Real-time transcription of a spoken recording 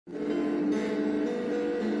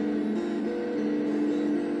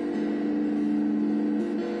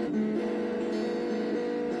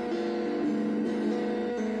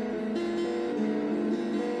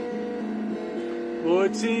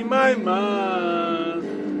what's in my mind.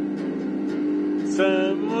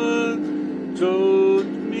 Someone told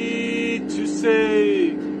me to say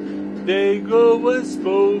they go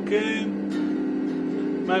unspoken.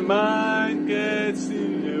 My mind gets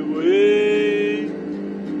in the way.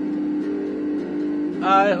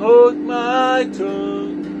 I hold my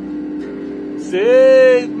tongue,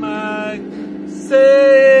 save my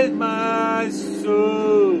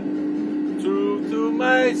soul, true to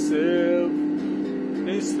myself,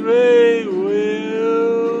 and stray will.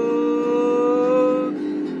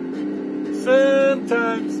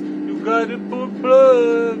 Sometimes you gotta put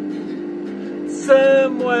plug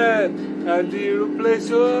somewhere, a little place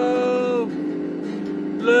of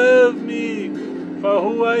love me for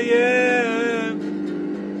who I am.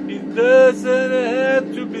 It doesn't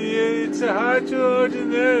have to be, it's a heart to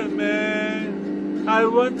ordinary man. I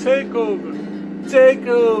want take over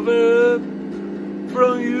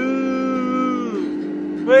from you.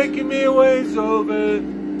 Making me ways over,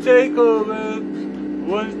 take over,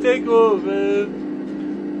 want to take over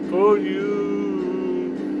for you.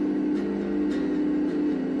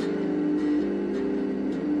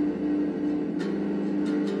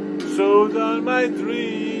 Sold on my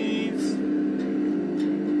dreams,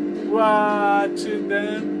 watching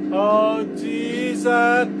them all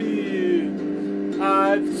disappear.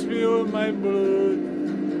 I've spilled my blood,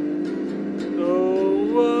 no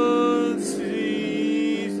one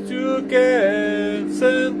seems to care.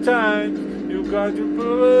 Sometimes you got to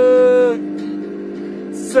plug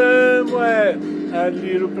somewhere, a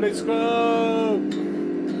little place called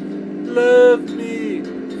love me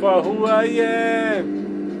for who I am.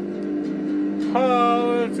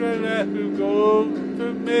 How to let you go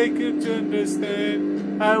to make you to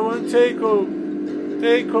understand. I want to take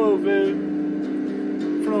over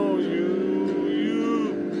from you.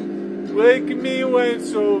 Wake me when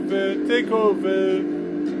it's over, take over.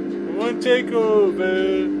 I want to take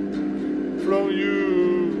over from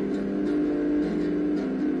you.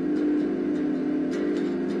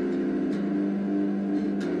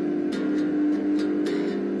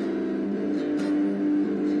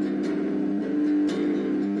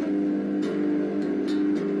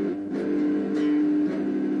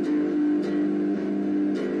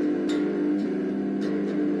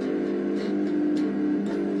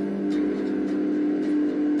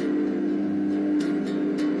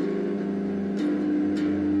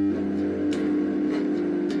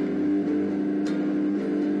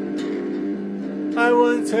 I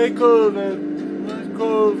want to take over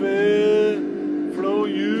from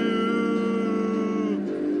you.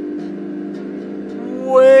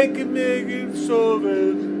 Wake me, it's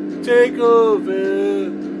over, take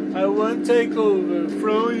over. I want to take over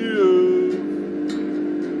from you.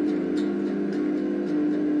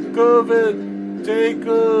 Take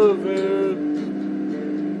over.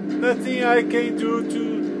 Nothing I can do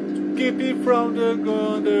to keep it from the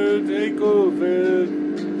gutter.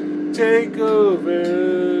 Take over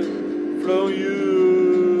from you.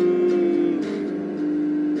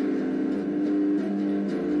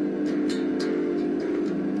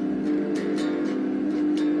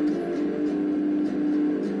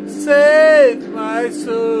 Save my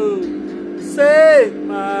soul, save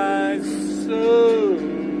my soul.